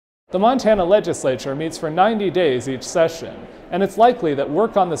The Montana Legislature meets for 90 days each session, and it's likely that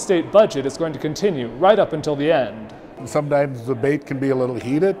work on the state budget is going to continue right up until the end. Sometimes the debate can be a little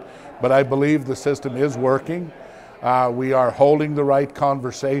heated, but I believe the system is working. We are holding the right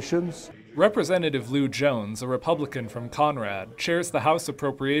conversations. Representative Lou Jones, a Republican from Conrad, chairs the House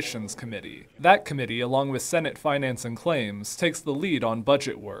Appropriations Committee. That committee, along with Senate Finance and Claims, takes the lead on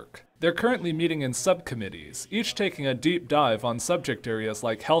budget work. They're currently meeting in subcommittees, each taking a deep dive on subject areas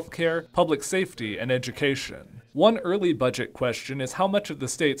like healthcare, public safety, and education. One early budget question is how much of the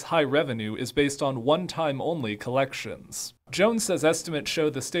state's high revenue is based on one-time only collections. Jones says estimates show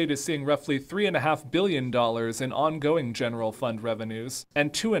the state is seeing roughly $3.5 billion in ongoing general fund revenues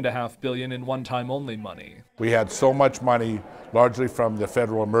and $2.5 billion in one-time only money. We had so much money, largely from the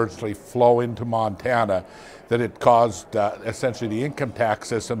federal emergency, flow into Montana that it caused essentially the income tax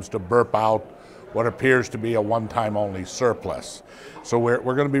systems to burp out what appears to be a one-time only surplus. So we're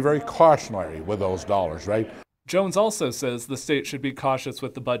going to be very cautionary with those dollars, right? Jones also says the state should be cautious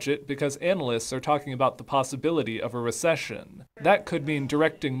with the budget because analysts are talking about the possibility of a recession. That could mean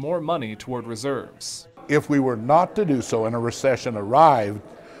directing more money toward reserves. If we were not to do so and a recession arrived,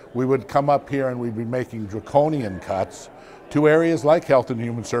 we would come up here and we'd be making draconian cuts to areas like health and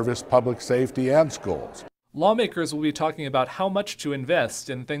human service, public safety, and schools. Lawmakers will be talking about how much to invest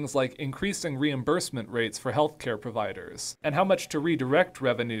in things like increasing reimbursement rates for healthcare providers and how much to redirect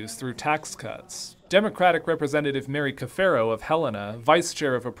revenues through tax cuts. Democratic Representative Mary Cafaro of Helena, Vice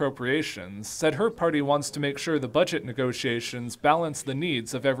Chair of Appropriations, said her party wants to make sure the budget negotiations balance the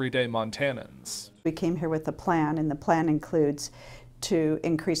needs of everyday Montanans. We came here with a plan, and the plan includes to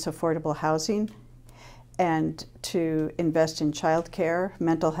increase affordable housing and to invest in child care,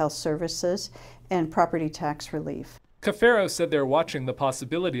 mental health services, and property tax relief. Cafaro said they're watching the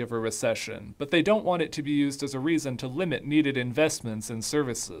possibility of a recession, but they don't want it to be used as a reason to limit needed investments in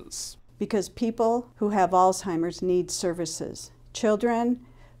services. Because people who have Alzheimer's need services. Children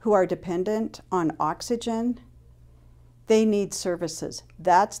who are dependent on oxygen, they need services.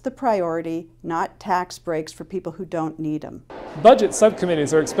 That's the priority, not tax breaks for people who don't need them. Budget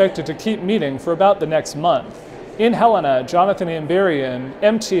subcommittees are expected to keep meeting for about the next month. In Helena, Jonathan Amberian,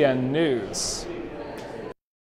 MTN News.